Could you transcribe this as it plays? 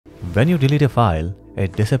When you delete a file,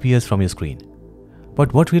 it disappears from your screen.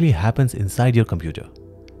 But what really happens inside your computer?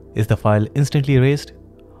 Is the file instantly erased?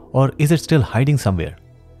 Or is it still hiding somewhere?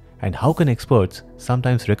 And how can experts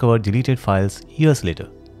sometimes recover deleted files years later?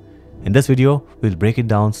 In this video, we'll break it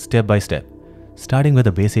down step by step, starting with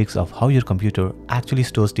the basics of how your computer actually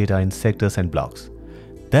stores data in sectors and blocks.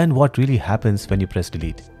 Then what really happens when you press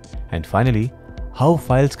delete. And finally, how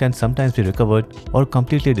files can sometimes be recovered or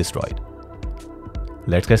completely destroyed.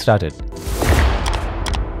 Let's get started.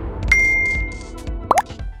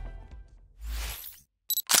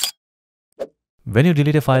 When you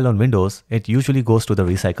delete a file on Windows, it usually goes to the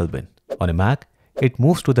recycle bin. On a Mac, it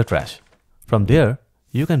moves to the trash. From there,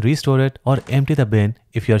 you can restore it or empty the bin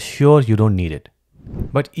if you are sure you don't need it.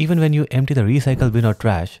 But even when you empty the recycle bin or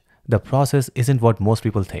trash, the process isn't what most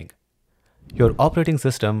people think. Your operating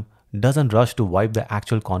system doesn't rush to wipe the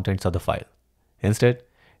actual contents of the file. Instead,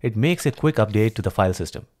 it makes a quick update to the file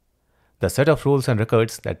system, the set of rules and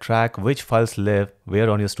records that track which files live where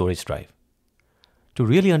on your storage drive. To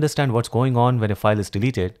really understand what's going on when a file is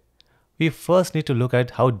deleted, we first need to look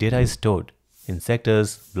at how data is stored in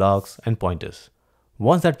sectors, blocks, and pointers.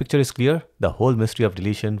 Once that picture is clear, the whole mystery of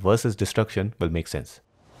deletion versus destruction will make sense.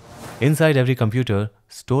 Inside every computer,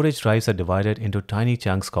 storage drives are divided into tiny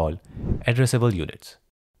chunks called addressable units.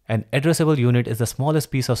 An addressable unit is the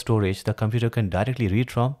smallest piece of storage the computer can directly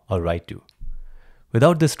read from or write to.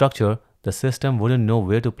 Without this structure, the system wouldn't know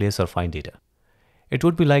where to place or find data. It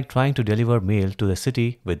would be like trying to deliver mail to the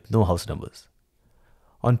city with no house numbers.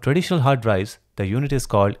 On traditional hard drives, the unit is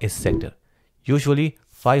called a sector, usually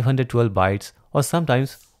 512 bytes or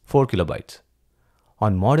sometimes 4 kilobytes.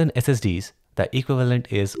 On modern SSDs, the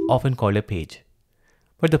equivalent is often called a page.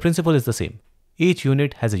 But the principle is the same. Each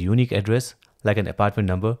unit has a unique address, like an apartment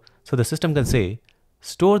number, so the system can say,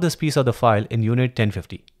 store this piece of the file in unit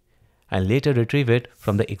 1050, and later retrieve it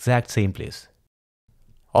from the exact same place.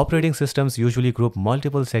 Operating systems usually group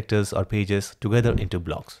multiple sectors or pages together into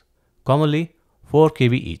blocks, commonly 4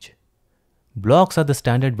 KB each. Blocks are the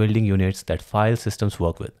standard building units that file systems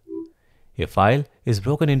work with. A file is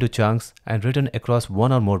broken into chunks and written across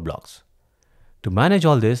one or more blocks. To manage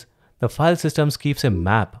all this, the file systems keeps a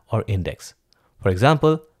map or index. For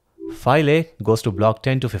example, File A goes to block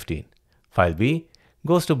 10 to 15. File B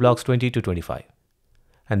goes to blocks 20 to 25.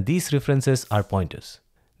 And these references are pointers.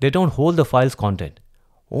 They don't hold the file's content,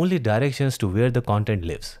 only directions to where the content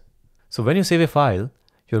lives. So when you save a file,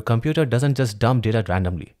 your computer doesn't just dump data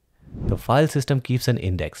randomly. The file system keeps an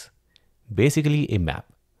index, basically a map,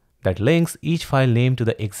 that links each file name to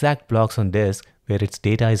the exact blocks on disk where its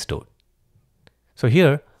data is stored. So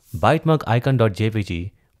here, ByteMonk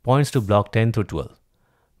icon.jpg points to block 10 through 12.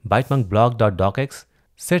 ByteMonk block.docx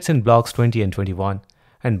sits in blocks 20 and 21,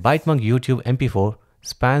 and ByteMonk YouTube MP4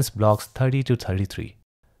 spans blocks 30 to 33.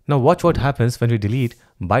 Now watch what happens when we delete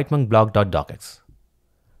ByteMonk block.docx.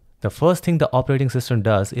 The first thing the operating system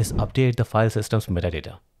does is update the file system's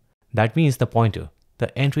metadata. That means the pointer,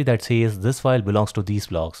 the entry that says this file belongs to these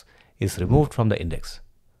blocks, is removed from the index.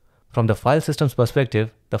 From the file system's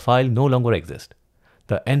perspective, the file no longer exists.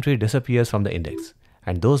 The entry disappears from the index,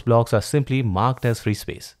 and those blocks are simply marked as free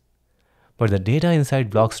space. But the data inside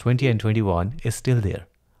blocks 20 and 21 is still there,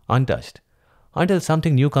 untouched, until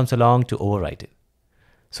something new comes along to overwrite it.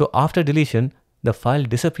 So after deletion, the file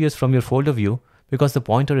disappears from your folder view because the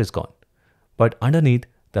pointer is gone. But underneath,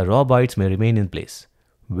 the raw bytes may remain in place,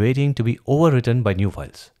 waiting to be overwritten by new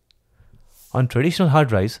files. On traditional hard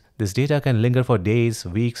drives, this data can linger for days,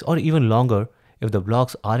 weeks, or even longer if the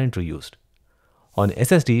blocks aren't reused. On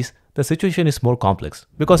SSDs, the situation is more complex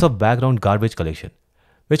because of background garbage collection,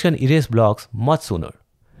 which can erase blocks much sooner.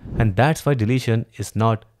 And that's why deletion is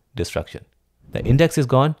not destruction. The index is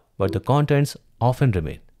gone, but the contents often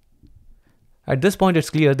remain. At this point, it's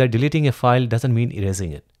clear that deleting a file doesn't mean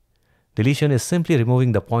erasing it. Deletion is simply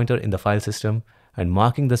removing the pointer in the file system and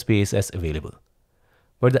marking the space as available.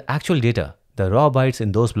 But the actual data, the raw bytes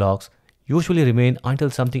in those blocks, usually remain until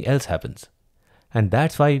something else happens. And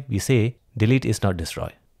that's why we say delete is not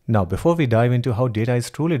destroy. Now, before we dive into how data is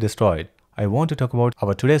truly destroyed, I want to talk about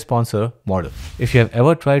our today's sponsor, Modal. If you have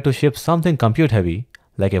ever tried to ship something compute heavy,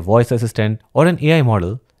 like a voice assistant or an AI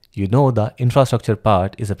model, you know the infrastructure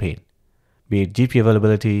part is a pain. Be it GPU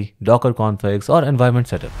availability, Docker configs, or environment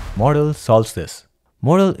setup, Modal solves this.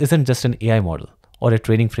 Modal isn't just an AI model or a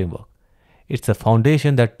training framework. It's the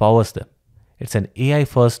foundation that powers them. It's an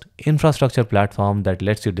AI-first infrastructure platform that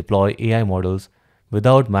lets you deploy AI models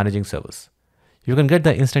without managing servers. You can get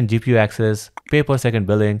the instant GPU access, pay per second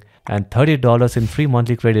billing, and $30 in free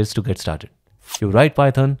monthly credits to get started. You write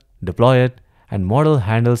Python, deploy it, and Modal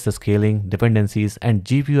handles the scaling, dependencies, and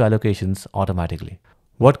GPU allocations automatically.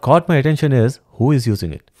 What caught my attention is who is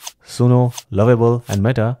using it. Suno, Lovable, and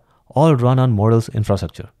Meta all run on Modal's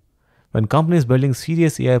infrastructure. When companies building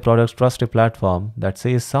serious AI products trust a platform that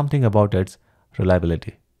says something about its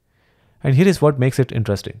reliability. And here is what makes it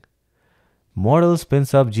interesting. Modal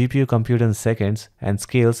spins up GPU compute in seconds and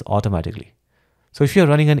scales automatically. So if you're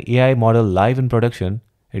running an AI model live in production,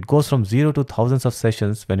 it goes from 0 to thousands of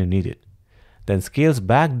sessions when you need it, then scales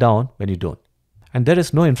back down when you don't. And there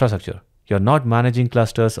is no infrastructure. You're not managing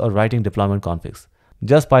clusters or writing deployment configs.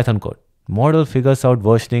 Just Python code. Modal figures out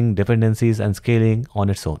versioning, dependencies, and scaling on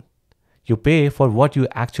its own. You pay for what you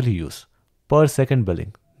actually use, per second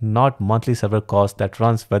billing, not monthly server cost that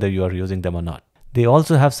runs whether you are using them or not. They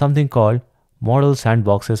also have something called Modal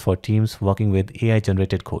sandboxes for teams working with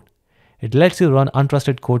AI-generated code. It lets you run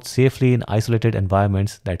untrusted code safely in isolated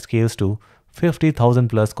environments that scales to 50,000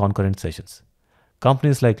 plus concurrent sessions.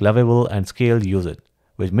 Companies like Lovable and Scale use it,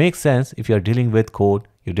 which makes sense if you're dealing with code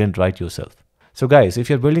you didn't write yourself. So guys, if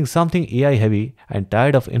you're building something AI heavy and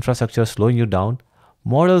tired of infrastructure slowing you down,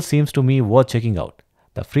 Modal seems to me worth checking out.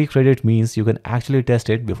 The free credit means you can actually test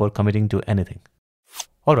it before committing to anything.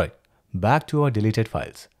 Alright, back to our deleted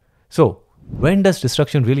files. So, when does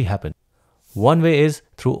destruction really happen? One way is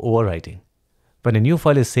through overwriting. When a new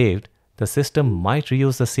file is saved, the system might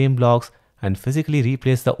reuse the same blocks and physically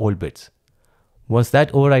replace the old bits. Once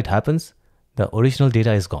that overwrite happens, the original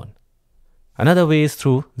data is gone. Another way is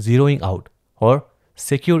through zeroing out or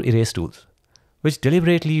secure erase tools, which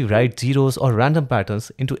deliberately write zeros or random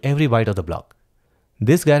patterns into every byte of the block.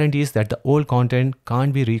 This guarantees that the old content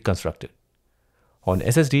can't be reconstructed. On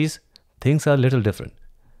SSDs, things are a little different.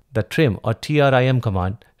 The trim or TRIM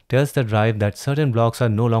command tells the drive that certain blocks are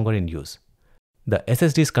no longer in use. The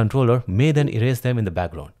SSD's controller may then erase them in the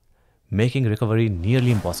background, making recovery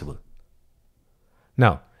nearly impossible.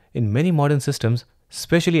 Now, in many modern systems,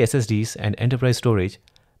 especially SSDs and enterprise storage,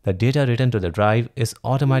 the data written to the drive is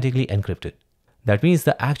automatically encrypted. That means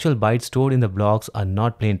the actual bytes stored in the blocks are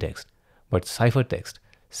not plain text, but ciphertext,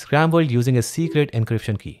 scrambled using a secret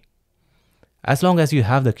encryption key. As long as you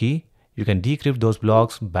have the key, you can decrypt those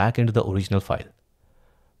blocks back into the original file.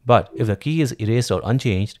 But if the key is erased or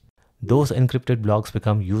unchanged, those encrypted blocks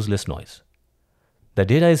become useless noise. The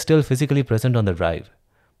data is still physically present on the drive,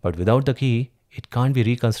 but without the key, it can't be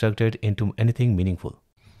reconstructed into anything meaningful.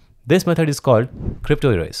 This method is called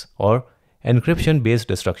crypto erase or encryption-based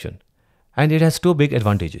destruction, and it has two big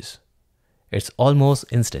advantages. It's almost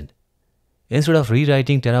instant. Instead of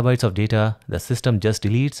rewriting terabytes of data, the system just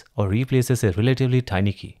deletes or replaces a relatively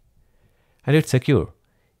tiny key. And it's secure.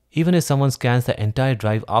 Even if someone scans the entire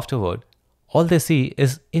drive afterward, all they see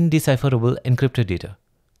is indecipherable encrypted data.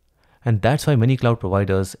 And that's why many cloud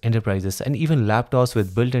providers, enterprises, and even laptops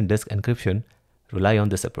with built-in disk encryption rely on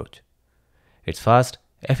this approach. It's fast,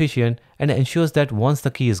 efficient, and ensures that once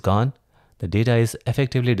the key is gone, the data is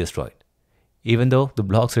effectively destroyed, even though the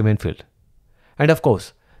blocks remain filled. And of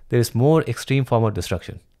course, there is more extreme form of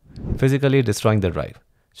destruction, physically destroying the drive,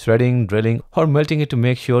 shredding, drilling, or melting it to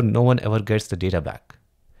make sure no one ever gets the data back.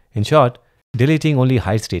 In short, deleting only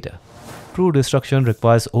hides data. True destruction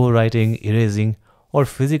requires overwriting, erasing, or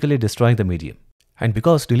physically destroying the medium. And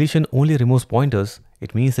because deletion only removes pointers,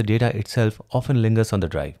 it means the data itself often lingers on the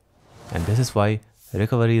drive. And this is why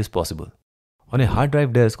recovery is possible. On a hard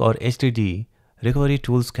drive disk or HDD, recovery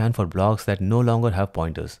tools scan for blocks that no longer have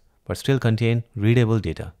pointers, but still contain readable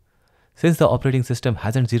data. Since the operating system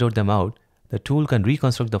hasn't zeroed them out, the tool can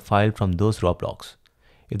reconstruct the file from those raw blocks.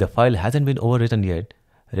 If the file hasn't been overwritten yet,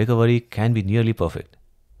 recovery can be nearly perfect.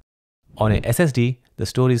 On a SSD, the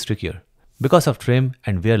story is trickier. Because of trim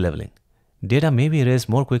and wear leveling, data may be erased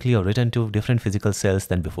more quickly or written to different physical cells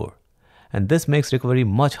than before. And this makes recovery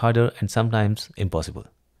much harder and sometimes impossible.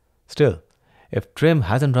 Still, if trim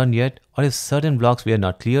hasn't run yet or if certain blocks were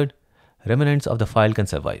not cleared, remnants of the file can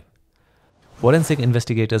survive. Forensic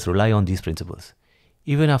investigators rely on these principles.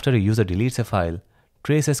 Even after a user deletes a file,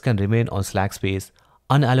 traces can remain on slack space,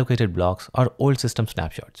 unallocated blocks, or old system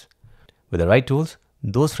snapshots. With the right tools,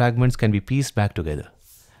 those fragments can be pieced back together.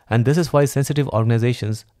 And this is why sensitive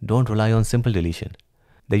organizations don't rely on simple deletion.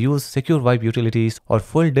 They use secure wipe utilities or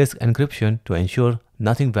full disk encryption to ensure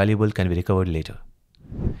nothing valuable can be recovered later.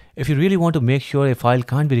 If you really want to make sure a file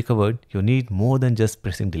can't be recovered, you need more than just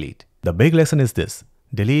pressing delete. The big lesson is this: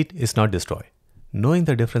 delete is not destroy. Knowing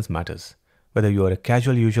the difference matters, whether you are a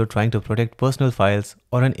casual user trying to protect personal files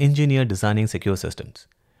or an engineer designing secure systems.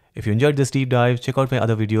 If you enjoyed this deep dive, check out my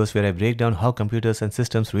other videos where I break down how computers and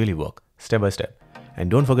systems really work, step by step. And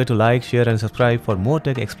don't forget to like, share, and subscribe for more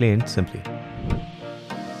tech explained simply.